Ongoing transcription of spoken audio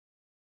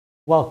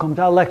Welcome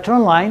to our lecture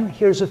online.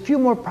 Here's a few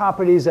more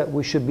properties that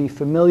we should be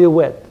familiar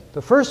with.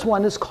 The first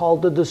one is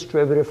called the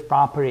distributive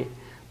property.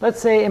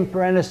 Let's say in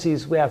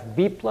parentheses we have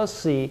b plus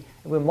c,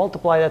 and we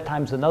multiply that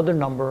times another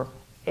number,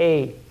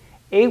 a.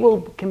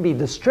 Can be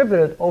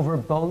distributed over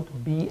both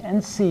b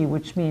and c,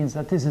 which means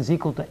that this is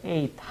equal to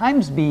a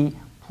times b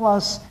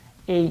plus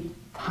a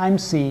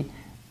times c,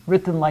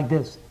 written like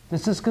this.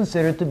 This is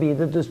considered to be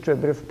the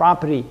distributive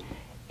property.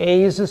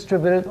 A is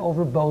distributed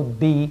over both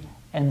b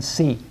and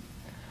c.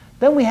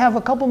 Then we have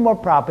a couple more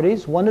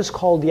properties. One is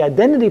called the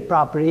identity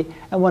property,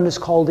 and one is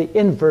called the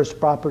inverse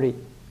property.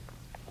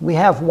 We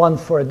have one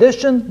for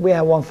addition, we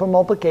have one for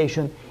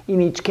multiplication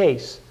in each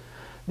case.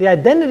 The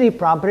identity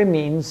property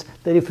means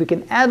that if we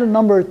can add a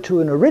number to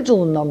an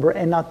original number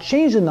and not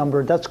change the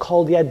number, that's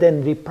called the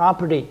identity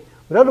property.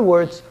 In other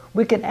words,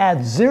 we can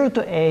add 0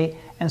 to a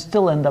and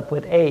still end up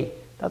with a.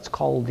 That's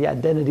called the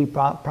identity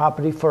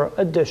property for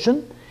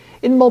addition.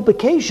 In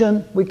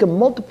multiplication, we can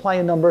multiply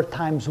a number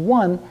times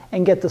 1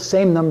 and get the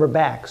same number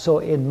back. So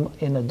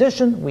in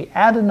addition, we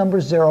add a number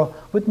 0.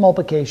 With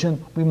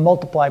multiplication, we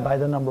multiply by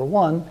the number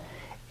 1.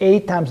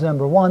 A times the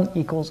number 1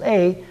 equals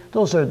a.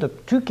 Those are the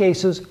two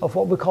cases of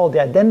what we call the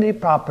identity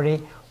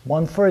property,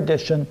 one for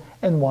addition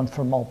and one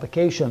for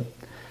multiplication.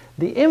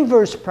 The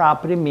inverse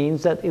property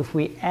means that if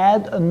we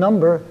add a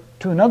number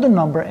to another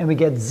number and we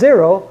get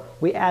 0,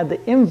 we add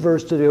the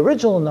inverse to the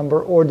original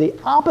number, or the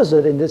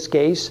opposite in this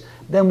case,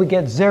 then we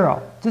get 0.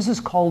 This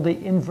is called the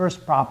inverse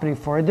property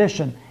for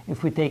addition.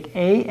 If we take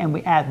a and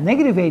we add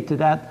negative a to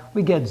that,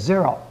 we get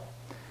 0.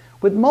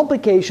 With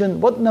multiplication,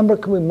 what number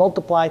can we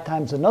multiply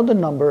times another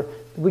number?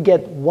 We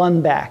get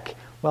 1 back.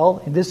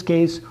 Well, in this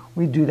case,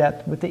 we do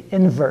that with the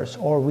inverse,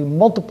 or we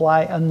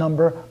multiply a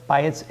number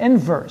by its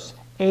inverse.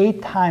 A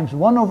times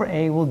 1 over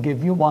a will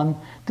give you 1.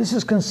 This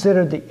is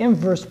considered the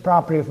inverse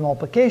property of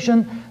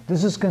multiplication.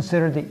 This is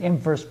considered the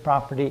inverse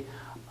property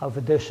of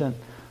addition.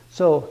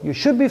 So you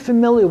should be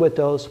familiar with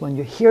those. When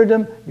you hear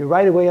them, you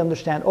right away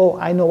understand, oh,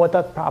 I know what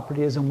that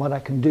property is and what I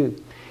can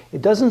do.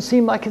 It doesn't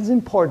seem like it's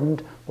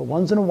important, but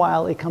once in a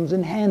while it comes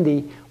in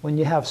handy when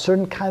you have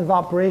certain kind of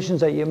operations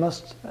that you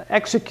must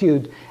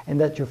execute and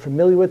that you're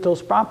familiar with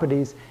those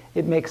properties.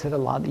 It makes it a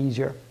lot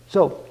easier.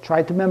 So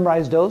try to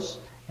memorize those,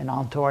 and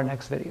on to our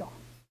next video.